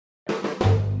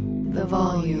the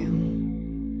volume.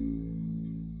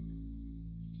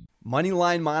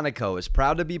 Moneyline Monaco is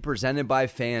proud to be presented by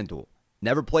FanDuel.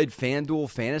 Never played FanDuel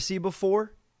Fantasy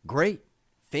before? Great.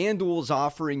 FanDuel is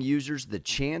offering users the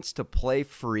chance to play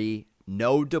free,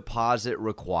 no deposit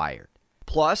required.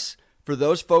 Plus, for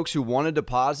those folks who want to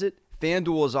deposit,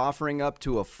 FanDuel is offering up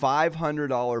to a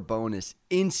 $500 bonus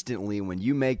instantly when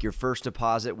you make your first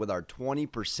deposit with our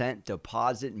 20%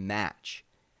 deposit match.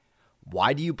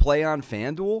 Why do you play on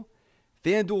FanDuel?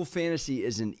 FanDuel Fantasy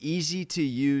is an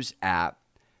easy-to-use app.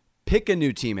 Pick a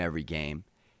new team every game.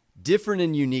 Different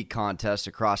and unique contests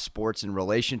across sports in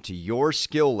relation to your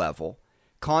skill level.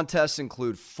 Contests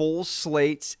include full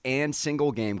slates and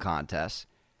single game contests.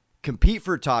 Compete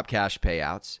for top cash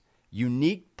payouts,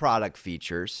 unique product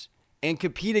features, and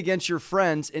compete against your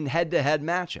friends in head-to-head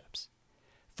matchups.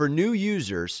 For new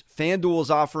users, FanDuel is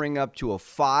offering up to a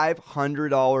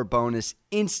 $500 bonus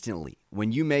instantly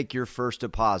when you make your first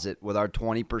deposit with our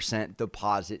 20%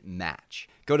 deposit match.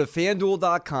 Go to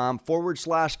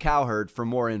FanDuel.com/Cowherd for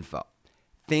more info.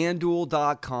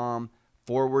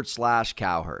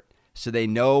 FanDuel.com/Cowherd so they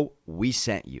know we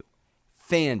sent you.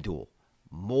 FanDuel,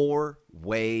 more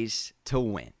ways to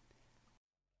win.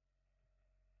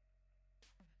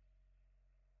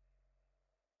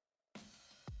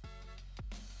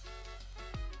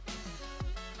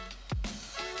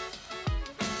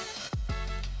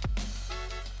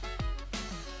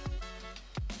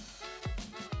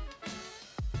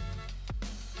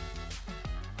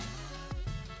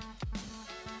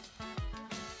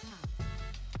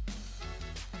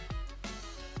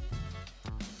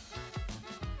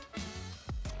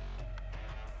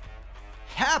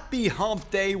 Happy Hump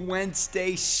Day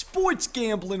Wednesday, sports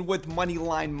gambling with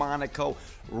Moneyline Monaco.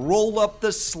 Roll up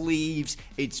the sleeves.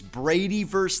 It's Brady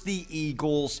versus the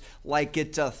Eagles, like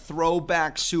it's a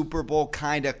throwback Super Bowl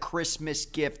kind of Christmas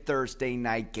gift Thursday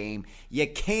night game. You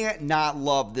can't not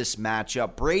love this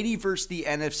matchup. Brady versus the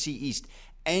NFC East.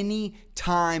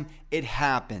 Anytime it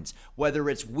happens, whether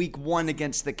it's week 1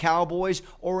 against the Cowboys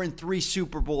or in 3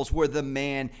 Super Bowls where the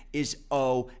man is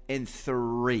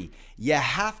 0-3. You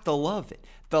have to love it.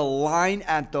 The line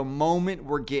at the moment,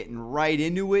 we're getting right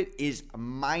into it, is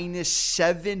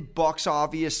 -$7.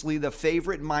 Obviously, the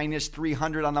favorite,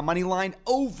 -300 on the money line.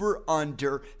 Over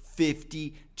under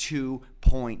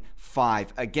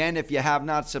 52.5. Again, if you have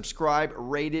not subscribed,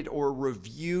 rated, or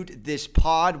reviewed this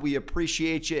pod, we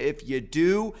appreciate you if you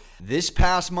do. This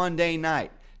past Monday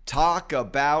night, talk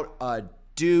about a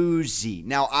doozy.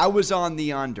 Now, I was on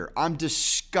the under. I'm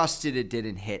disgusted it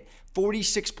didn't hit.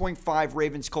 46.5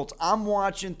 Ravens Colts. I'm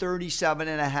watching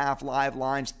 37.5 live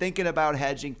lines, thinking about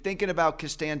hedging, thinking about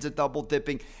Costanza double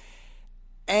dipping,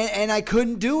 and I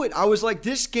couldn't do it. I was like,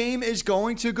 this game is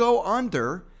going to go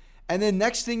under. And then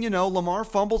next thing you know, Lamar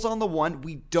fumbles on the 1.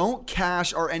 We don't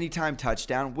cash our anytime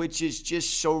touchdown, which is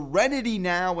just serenity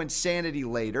now and sanity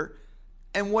later.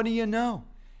 And what do you know?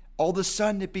 All of a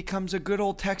sudden, it becomes a good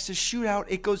old Texas shootout.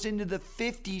 It goes into the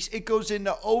 50s. It goes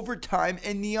into overtime,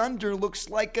 and the under looks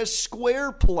like a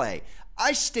square play.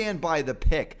 I stand by the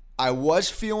pick. I was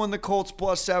feeling the Colts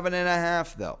plus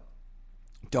 7.5, though.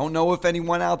 Don't know if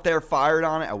anyone out there fired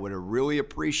on it. I would have really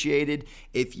appreciated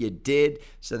if you did.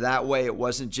 So that way it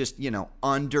wasn't just,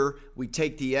 under. We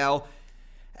take the L.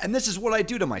 And this is what I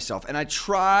do to myself. And I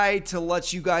try to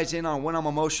let you guys in on when I'm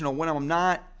emotional, when I'm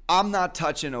not. I'm not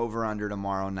touching over-under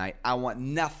tomorrow night. I want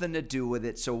nothing to do with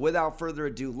it. So without further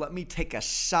ado, let me take a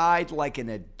side like an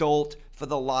adult for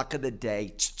the lock of the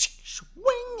day.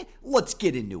 Swing! Let's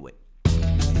get into it.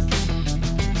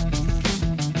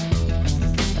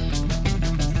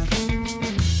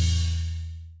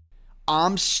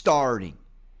 I'm starting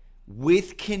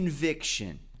with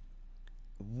conviction,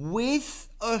 with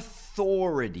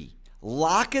authority.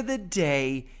 Lock of the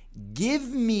day, give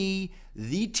me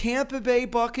the Tampa Bay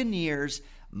Buccaneers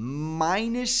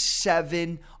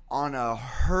 -7 on a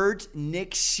hurt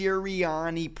Nick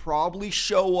Sirianni. Probably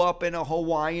show up in a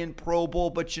Hawaiian Pro Bowl,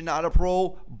 but you're not a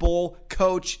Pro Bowl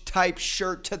coach type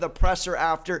shirt to the presser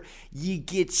after. You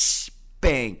get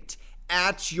spanked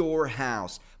at your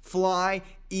house. Fly,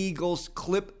 Eagles,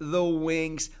 clip the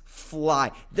wings,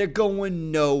 fly. They're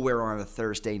going nowhere on a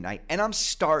Thursday night. And I'm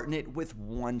starting it with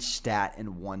one stat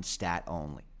and one stat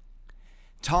only.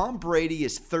 Tom Brady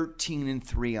is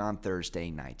 13-3 on Thursday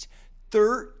nights.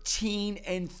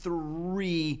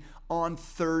 13-3 on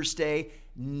Thursday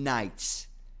nights.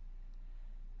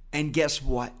 And guess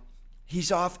what?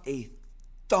 He's off a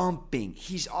thumping.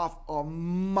 He's off a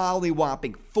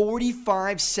mollywhopping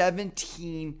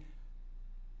 45-17.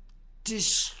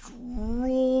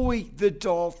 Destroy the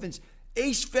Dolphins.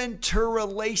 Ace Ventura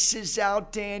laces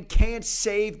out, Dan. Can't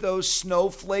save those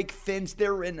snowflake fins.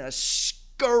 They're in a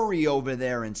scurry over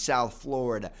there in South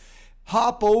Florida.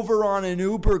 Hop over on an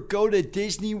Uber, go to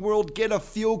Disney World, get a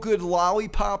feel-good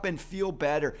lollipop, and feel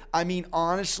better. I mean,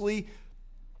 honestly,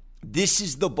 this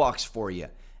is the Bucs for you.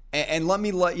 And let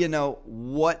me let you know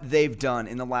what they've done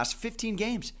in the last 15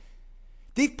 games.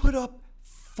 They've put up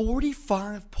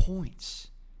 45 points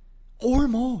or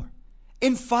more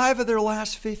in 5 of their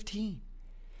last 15.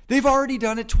 They've already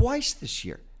done it twice this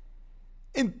year.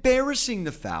 Embarrassing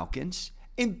the Falcons,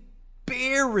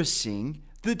 embarrassing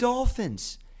the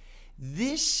Dolphins.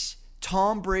 This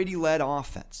Tom Brady-led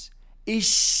offense is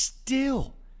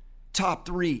still top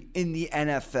 3 in the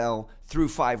NFL through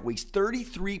 5 weeks,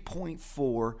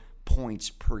 33.4 points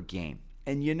per game.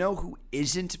 And you know who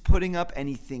isn't putting up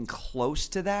anything close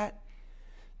to that?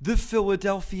 The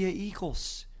Philadelphia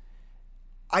Eagles.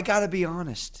 I got to be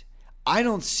honest. I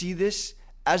don't see this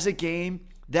as a game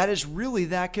that is really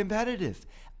that competitive.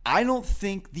 I don't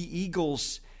think the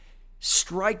Eagles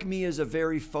strike me as a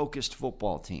very focused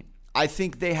football team. I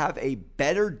think they have a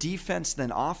better defense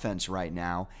than offense right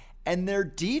now, and their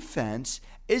defense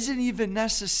isn't even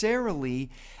necessarily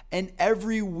an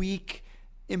every week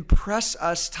impress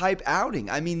us type outing.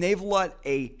 I mean, they've let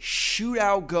a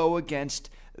shootout go against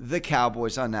the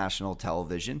Cowboys on national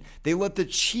television. They let the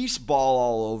Chiefs ball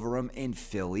all over them in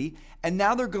Philly, and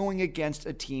now they're going against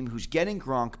a team who's getting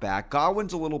Gronk back.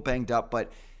 Godwin's a little banged up,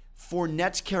 but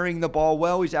Fournette's carrying the ball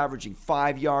well. He's averaging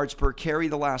 5 yards per carry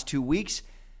the last 2 weeks.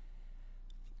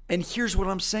 And here's what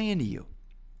I'm saying to you.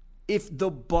 If the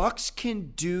Bucs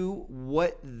can do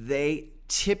what they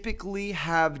typically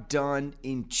have done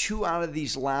in 2 out of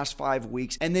these last 5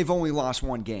 weeks, and they've only lost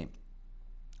 1 game,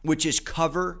 which is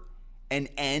cover and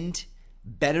end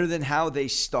better than how they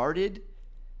started,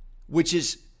 which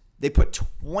is they put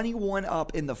 21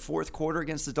 up in the fourth quarter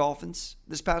against the Dolphins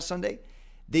this past Sunday.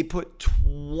 They put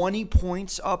 20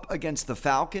 points up against the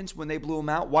Falcons when they blew them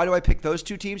out. Why do I pick those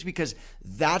 2 teams? Because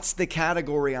that's the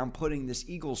category I'm putting this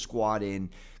Eagles squad in,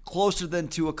 closer than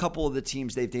to a couple of the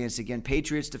teams they've danced against.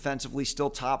 Patriots defensively still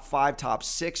top 5, top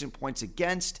 6 in points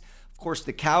against. Of course,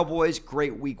 the Cowboys,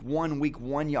 great week 1. Week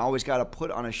 1, you always got to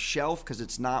put on a shelf because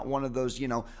it's not one of those,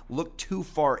 look too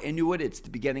far into it. It's the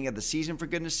beginning of the season, for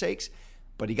goodness sakes.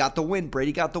 But he got the win.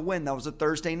 Brady got the win. That was a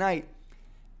Thursday night.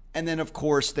 And then, of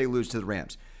course, they lose to the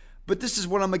Rams. But this is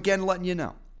what I'm again letting you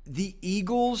know. The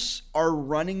Eagles are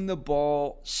running the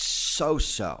ball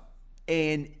so-so.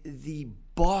 And the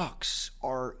Bucs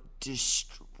are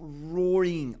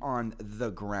destroying on the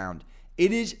ground.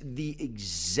 It is the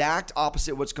exact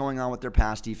opposite of what's going on with their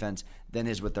pass defense than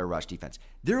is with their rush defense.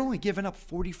 They're only giving up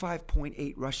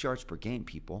 45.8 rush yards per game,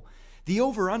 people. The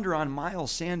over-under on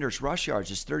Miles Sanders' rush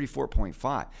yards is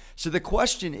 34.5. So the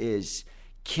question is,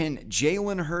 can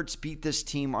Jalen Hurts beat this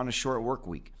team on a short work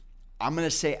week? I'm going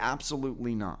to say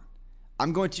absolutely not.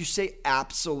 I'm going to say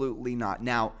absolutely not.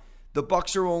 Now, the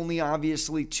Bucs are only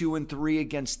obviously 2-3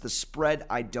 against the spread.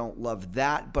 I don't love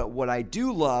that. But what I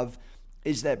do love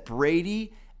is that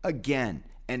Brady, again,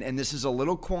 and this is a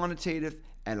little quantitative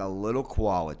and a little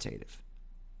qualitative,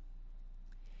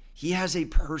 he has a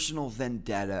personal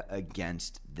vendetta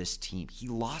against this team. He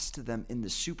lost to them in the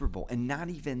Super Bowl, and not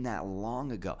even that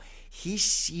long ago. He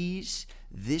sees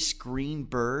this green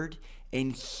bird,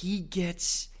 and he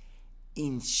gets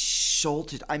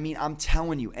insulted. I mean, I'm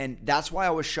telling you, and that's why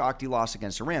I was shocked he lost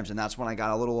against the Rams, and that's when I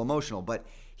got a little emotional. But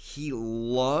he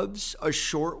loves a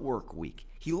short work week.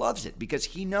 He loves it because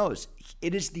he knows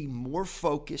it is the more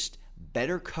focused,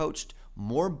 better coached,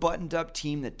 more buttoned up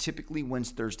team that typically wins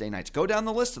Thursday nights. Go down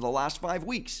the list of the last 5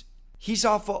 weeks. He's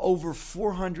off a over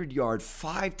 400-yard,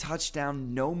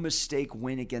 5-touchdown, no mistake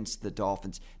win against the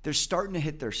Dolphins. They're starting to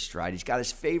hit their stride. He's got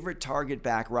his favorite target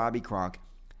back, Robbie Kronk.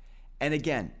 And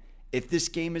again, if this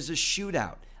game is a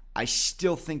shootout, I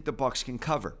still think the Bucs can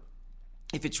cover.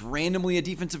 If it's randomly a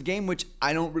defensive game, which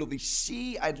I don't really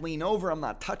see, I'd lean over. I'm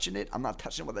not touching it. I'm not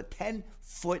touching it with a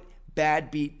 10-foot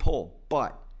bad beat pull.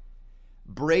 But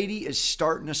Brady is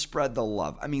starting to spread the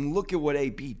love. I mean, look at what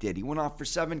AB did. He went off for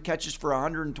 7 catches for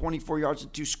 124 yards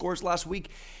and 2 scores last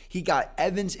week. He got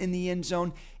Evans in the end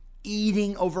zone,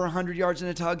 eating over 100 yards in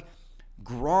a tug.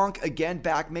 Gronk, again,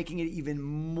 back, making it even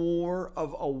more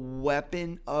of a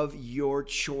weapon of your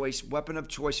choice. Weapon of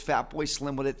choice, Fatboy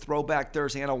Slim with it. Throwback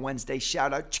Thursday on a Wednesday.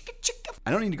 Shout out. Chicka, chicka. I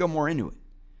don't need to go more into it.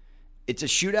 It's a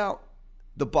shootout.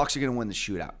 The Bucs are going to win the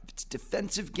shootout. If it's a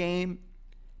defensive game,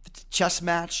 if it's a chess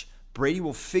match, Brady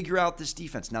will figure out this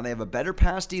defense. Now, they have a better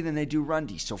pass D than they do run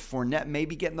D, so Fournette may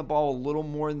be getting the ball a little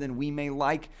more than we may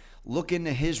like. Look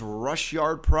into his rush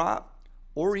yard prop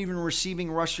or even receiving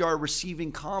rush yard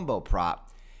receiving combo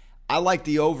prop. I like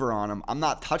the over on them. I'm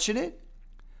not touching it,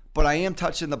 but I am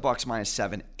touching the Bucks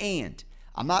 -7. And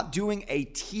I'm not doing a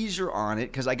teaser on it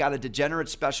because I got a degenerate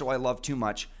special I love too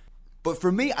much. But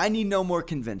for me, I need no more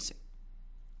convincing.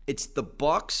 It's the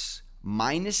Bucks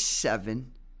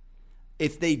 -7.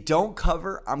 If they don't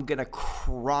cover, I'm going to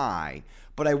cry.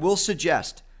 But I will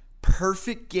suggest,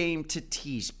 perfect game to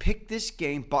tease. Pick this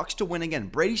game, Bucks to win again.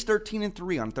 Brady's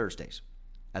 13-3 on Thursdays.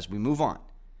 As we move on,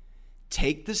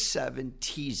 take the 7,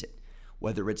 tease it.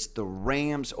 Whether it's the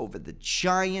Rams over the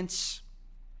Giants,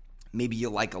 maybe you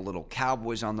like a little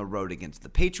Cowboys on the road against the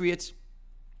Patriots,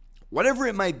 whatever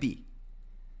it might be,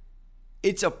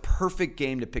 it's a perfect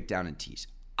game to pick down and tease.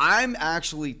 I'm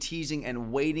actually teasing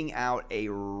and waiting out a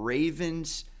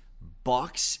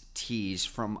Ravens-Bucks tease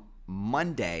from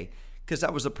Monday because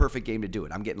that was the perfect game to do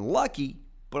it. I'm getting lucky,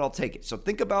 but I'll take it. So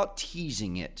think about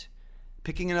teasing it.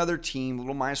 Picking another team, a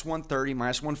little -130,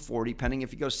 -140, depending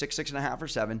if you go 6, 6.5, or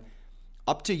 7.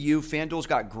 Up to you. FanDuel's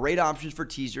got great options for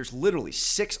teasers, literally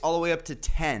 6 all the way up to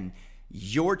 10.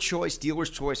 Your choice, dealer's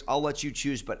choice. I'll let you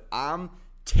choose, but I'm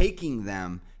taking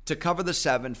them to cover the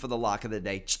 7 for the lock of the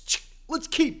day. Let's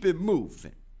keep it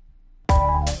moving.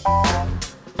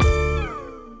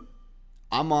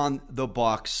 I'm on the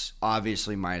Bucks,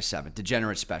 obviously -7,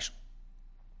 degenerate special.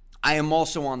 I am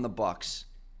also on the Bucks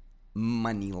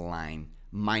money line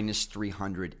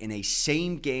 -300 in a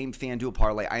same game FanDuel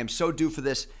parlay. I am so due for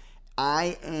this.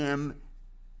 I am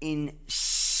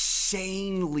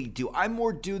insanely due. I'm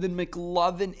more due than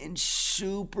McLovin in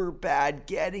super bad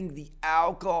getting the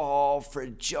alcohol for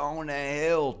Jonah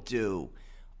Hill due.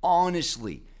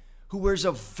 Honestly, who wears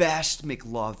a vest,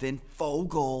 McLovin?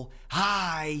 Fogel.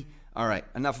 Hi. All right,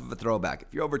 enough of a throwback.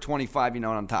 If you're over 25, you know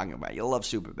what I'm talking about. You'll love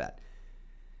Superbad.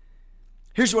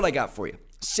 Here's what I got for you.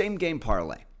 Same game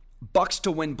parlay. Bucks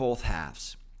to win both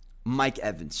halves. Mike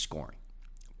Evans scoring.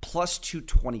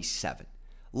 +227.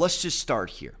 Let's just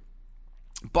start here.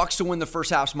 Bucks to win the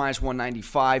first half's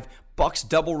 -195. Bucks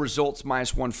double results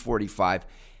 -145.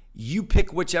 You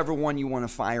pick whichever one you want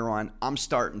to fire on. I'm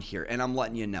starting here, and I'm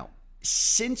letting you know.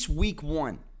 Since week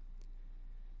one,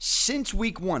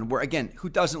 where, again, who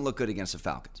doesn't look good against the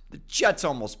Falcons? The Jets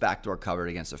almost backdoor covered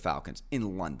against the Falcons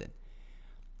in London.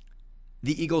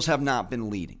 The Eagles have not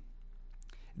been leading.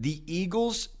 The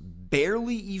Eagles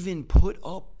barely even put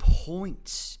up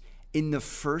points in the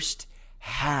first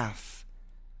half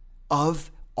of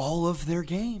all of their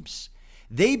games.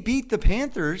 They beat the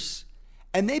Panthers,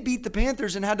 and had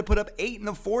to put up 8 in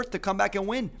the fourth to come back and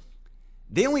win.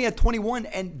 They only had 21,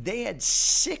 and they had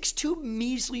 2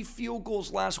 measly field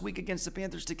goals last week against the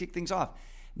Panthers to kick things off.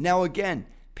 Now, again,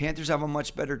 Panthers have a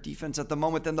much better defense at the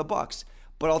moment than the Bucks.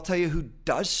 But I'll tell you who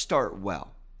does start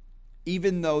well,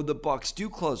 even though the Bucks do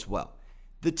close well,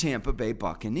 the Tampa Bay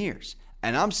Buccaneers.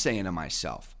 And I'm saying to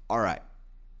myself, all right,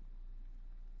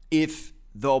 if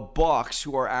the Bucks,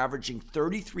 who are averaging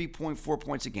 33.4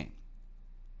 points a game,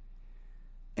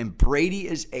 and Brady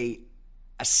is a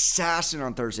assassin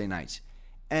on Thursday nights,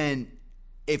 and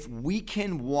if we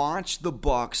can watch the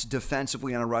Bucks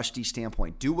defensively on a rush D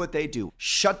standpoint do what they do,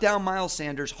 shut down Miles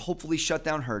Sanders, hopefully shut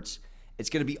down Hurts, it's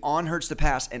going to be on Hurts to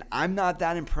pass, and I'm not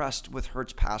that impressed with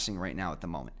Hurts passing right now at the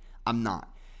moment. I'm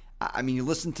not. I mean, you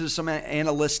listen to some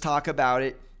analysts talk about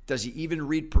it. Does he even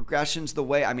read progressions the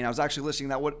way? I mean, I was actually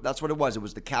listening to that's what it was. It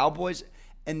was the Cowboys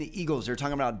and the Eagles. They're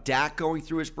talking about Dak going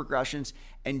through his progressions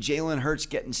and Jalen Hurts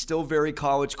getting still very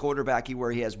college quarterbacky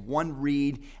where he has one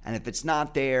read, and if it's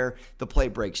not there, the play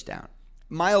breaks down.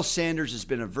 Miles Sanders has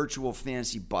been a virtual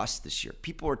fantasy bust this year.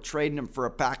 People are trading him for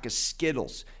a pack of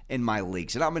Skittles in my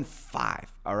leagues, and I'm in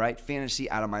 5, all right?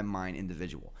 Fantasy out of my mind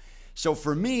individual. So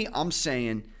for me, I'm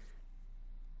saying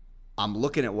I'm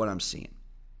looking at what I'm seeing.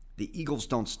 The Eagles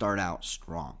don't start out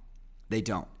strong. They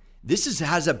don't. This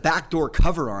has a backdoor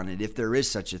cover on it, if there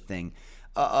is such a thing,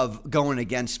 of going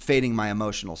against fading my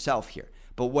emotional self here.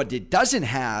 But what it doesn't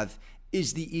have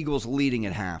is the Eagles leading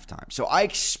at halftime. So I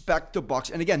expect the Bucks,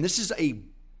 and again, this is a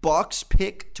Bucks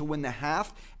pick to win the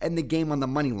half and the game on the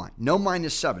money line. No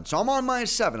 -7. So I'm on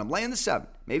 -7. I'm laying the 7,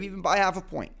 maybe even by half a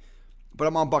point. But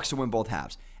I'm on Bucks to win both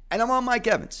halves. And I'm on Mike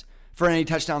Evans for any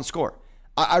touchdown score.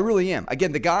 I really am.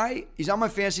 Again, the guy, he's on my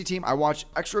fantasy team. I watch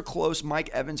extra close Mike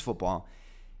Evans football.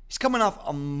 He's coming off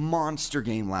a monster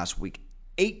game last week.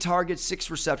 8 targets, 6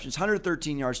 receptions,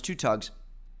 113 yards, 2 tugs.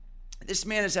 This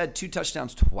man has had 2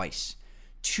 touchdowns twice.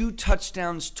 2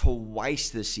 touchdowns twice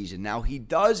this season. Now, he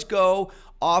does go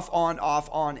off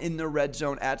on in the red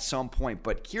zone at some point,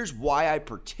 but here's why I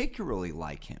particularly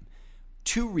like him.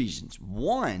 2 reasons.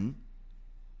 One,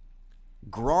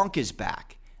 Gronk is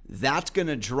back. That's going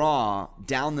to draw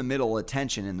down the middle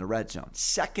attention in the red zone.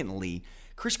 Secondly,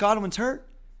 Chris Godwin's hurt.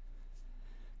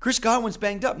 Chris Godwin's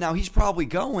banged up. Now, he's probably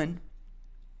going,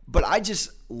 but I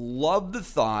just love the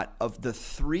thought of the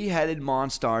three-headed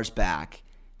monsters back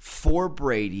for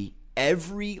Brady,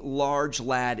 every large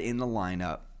lad in the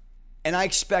lineup, and I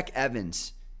expect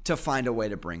Evans to find a way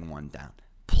to bring one down.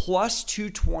 Plus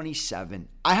 227.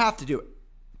 I have to do it.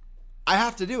 I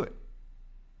have to do it.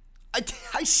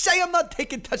 I say I'm not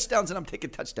taking touchdowns, and I'm taking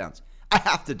touchdowns. I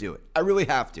have to do it. I really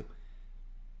have to.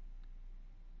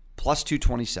 Plus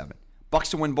 227. Bucks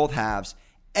to win both halves.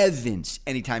 Evans,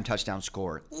 anytime touchdown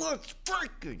scorer. Let's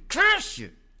freaking cash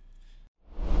it.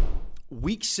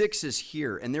 Week 6 is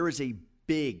here, and there is a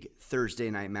big Thursday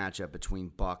night matchup between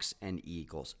Bucks and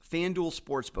Eagles. FanDuel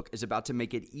Sportsbook is about to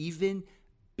make it even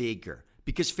bigger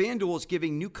because FanDuel is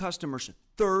giving new customers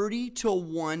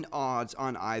 30-1 odds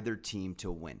on either team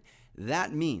to win.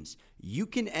 That means you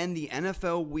can end the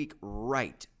NFL week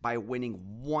right by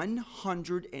winning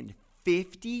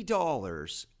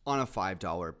 $150 on a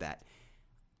 $5 bet.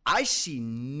 I see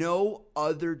no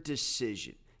other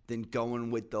decision than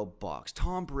going with the Bucks.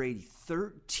 Tom Brady,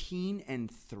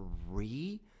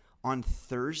 13-3 on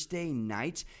Thursday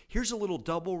nights. Here's a little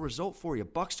double result for you.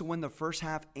 Bucks to win the first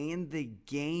half and the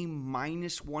game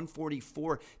minus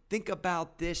 144. Think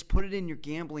about this. Put it in your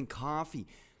gambling coffee.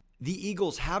 The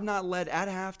Eagles have not led at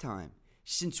halftime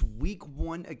since week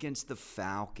 1 against the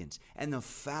Falcons. And the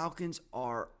Falcons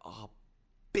are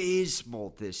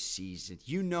abysmal this season.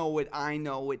 You know it. I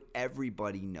know it.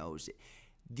 Everybody knows it.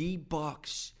 The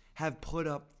Bucks have put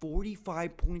up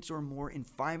 45 points or more in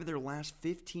 5 of their last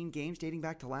 15 games dating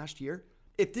back to last year.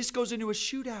 If this goes into a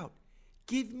shootout,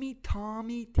 give me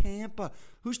Tommy Tampa,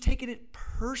 who's taken it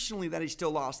personally that he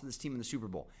still lost to this team in the Super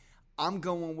Bowl. I'm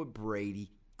going with Brady.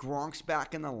 Gronk's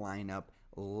back in the lineup.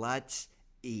 Let's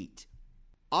eat.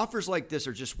 Offers like this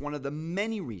are just one of the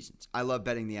many reasons I love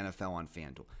betting the NFL on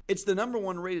FanDuel. It's the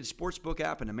 #1 rated sportsbook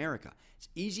app in America. It's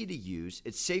easy to use,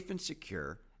 it's safe and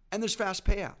secure, and there's fast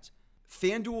payouts.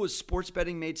 FanDuel is sports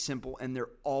betting made simple, and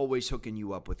they're always hooking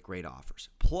you up with great offers.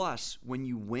 Plus, when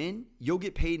you win, you'll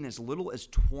get paid in as little as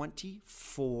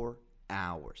 24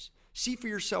 hours. See for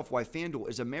yourself why FanDuel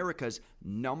is America's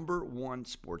 #1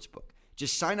 sportsbook.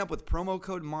 Just sign up with promo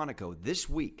code Monaco this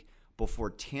week before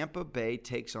Tampa Bay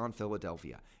takes on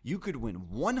Philadelphia. You could win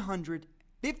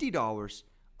 $150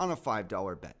 on a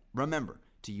 $5 bet. Remember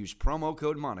to use promo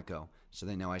code Monaco so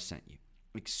they know I sent you.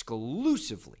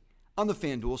 Exclusively on the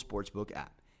FanDuel Sportsbook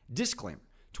app. Disclaimer.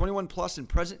 21 plus and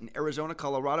present in Arizona,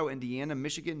 Colorado, Indiana,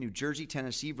 Michigan, New Jersey,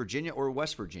 Tennessee, Virginia, or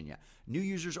West Virginia. New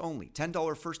users only.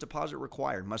 $10 first deposit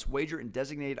required. Must wager in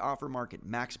designated offer market.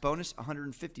 Max bonus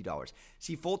 $150.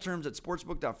 See full terms at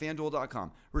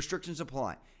sportsbook.fanduel.com. Restrictions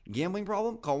apply. Gambling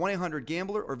problem? Call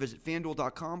 1-800-GAMBLER or visit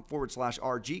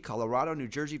fanduel.com/RG. Colorado, New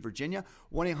Jersey, Virginia.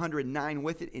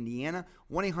 1-800-9-WITH-IT, Indiana.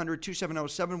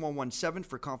 1-800-270-7117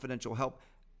 for confidential help.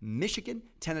 Michigan,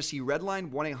 Tennessee Redline,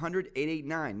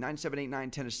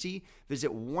 1-800-889-9789 Tennessee.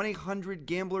 Visit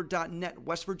 1-800-GAMBLER.net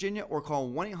West Virginia or call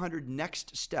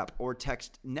 1-800-NEXT-STEP or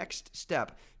text NEXT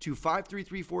STEP to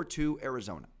 53342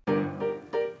 Arizona.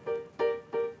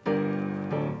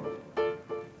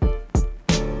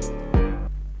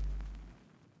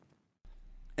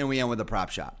 And we end with a prop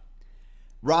shot.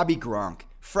 Robbie Gronk,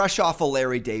 fresh off a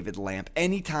Larry David lamp,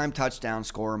 anytime touchdown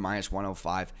scorer minus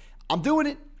 105. I'm doing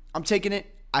it. I'm taking it.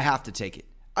 I have to take it.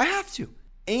 I have to.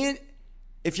 And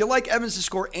if you like Evans to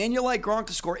score and you like Gronk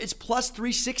to score, it's plus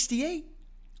 368.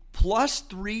 Plus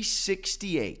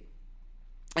 368.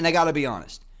 And I got to be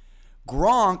honest.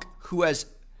 Gronk, who has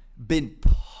been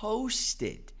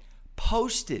posted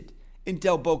in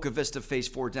Del Boca Vista Phase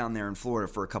 4 down there in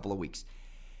Florida for a couple of weeks.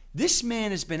 This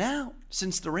man has been out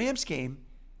since the Rams game.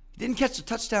 He didn't catch a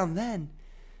touchdown then,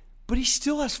 but he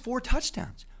still has 4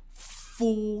 touchdowns.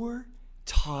 4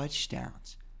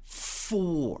 touchdowns.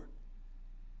 4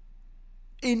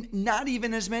 in not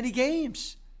even as many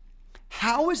games.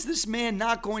 How is this man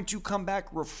not going to come back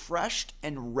refreshed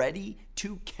and ready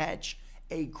to catch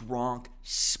a Gronk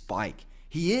spike?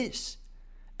 He is.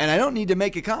 And I don't need to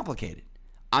make it complicated.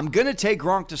 I'm going to take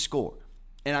Gronk to score.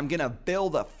 And I'm going to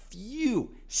build a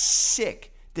few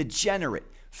sick,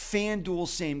 degenerate FanDuel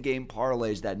same-game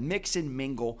parlays that mix and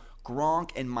mingle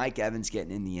Gronk and Mike Evans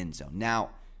getting in the end zone. Now,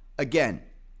 again,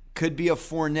 could be a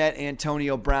Fournette,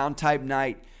 Antonio Brown type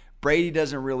night. Brady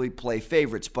doesn't really play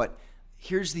favorites, but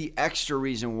here's the extra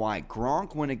reason why.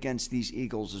 Gronk went against these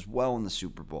Eagles as well in the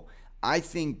Super Bowl. I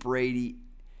think Brady,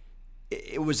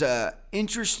 it was a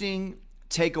interesting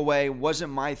takeaway.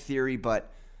 Wasn't my theory, but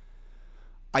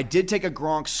I did take a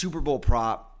Gronk Super Bowl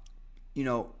prop. You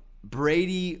know,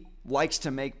 Brady likes to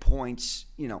make points,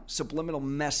 you know, subliminal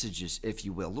messages, if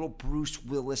you will. Little Bruce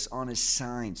Willis on his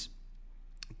signs.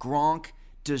 Gronk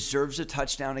deserves a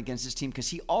touchdown against his team because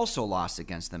he also lost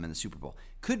against them in the Super Bowl.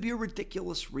 Could be a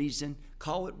ridiculous reason.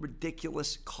 Call it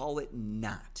ridiculous. Call it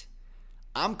not.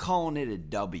 I'm calling it a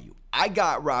W. I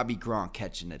got Robbie Gronk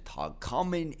catching a tug,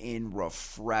 coming in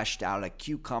refreshed out of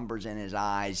cucumbers in his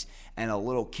eyes and a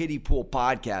little kiddie pool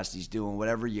podcast he's doing,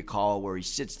 whatever you call it, where he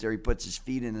sits there, he puts his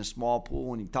feet in a small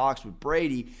pool and he talks with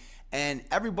Brady, and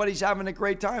everybody's having a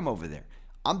great time over there.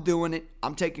 I'm doing it.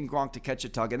 I'm taking Gronk to catch a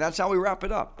tug, and that's how we wrap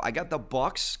it up. I got the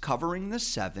Bucs covering the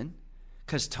 7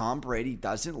 because Tom Brady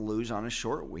doesn't lose on a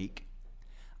short week.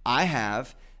 I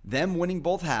have them winning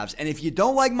both halves. And if you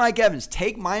don't like Mike Evans,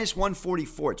 take minus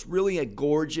 144. It's really a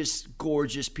gorgeous,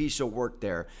 gorgeous piece of work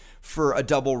there for a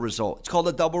double result. It's called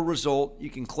a double result. You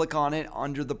can click on it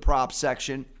under the prop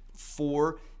section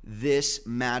for this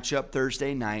matchup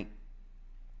Thursday night.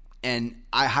 And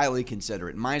I highly consider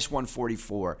it. Minus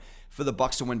 144 for the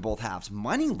Bucs to win both halves.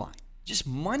 Money line. Just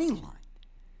money line.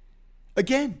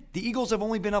 Again, the Eagles have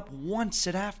only been up once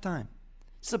at halftime.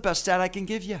 It's the best stat I can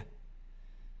give you.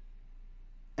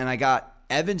 And I got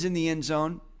Evans in the end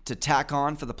zone to tack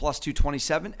on for the plus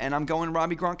 227. And I'm going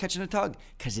Robbie Gronk catching a tug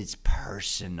because it's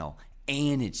personal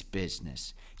and it's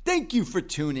business. Thank you for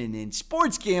tuning in.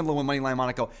 Sports Gambling with Moneyline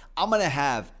Monaco. I'm going to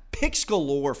have picks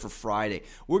galore for Friday.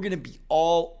 We're going to be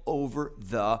all over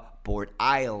the board.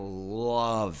 I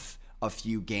love a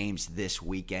few games this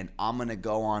weekend. I'm going to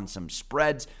go on some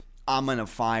spreads. I'm going to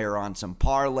fire on some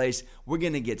parlays. We're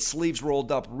going to get sleeves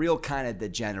rolled up, real kind of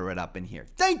degenerate up in here.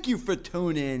 Thank you for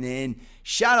tuning in.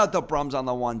 Shout out to Brums on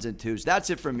the 1s and 2s. That's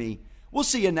it for me. We'll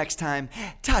see you next time.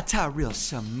 Ta-ta real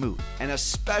smooth. And a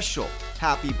special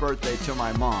happy birthday to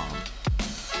my mom.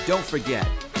 Don't forget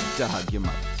to hug your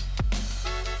mothers.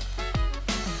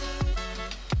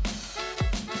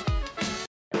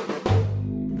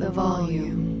 The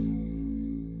volume.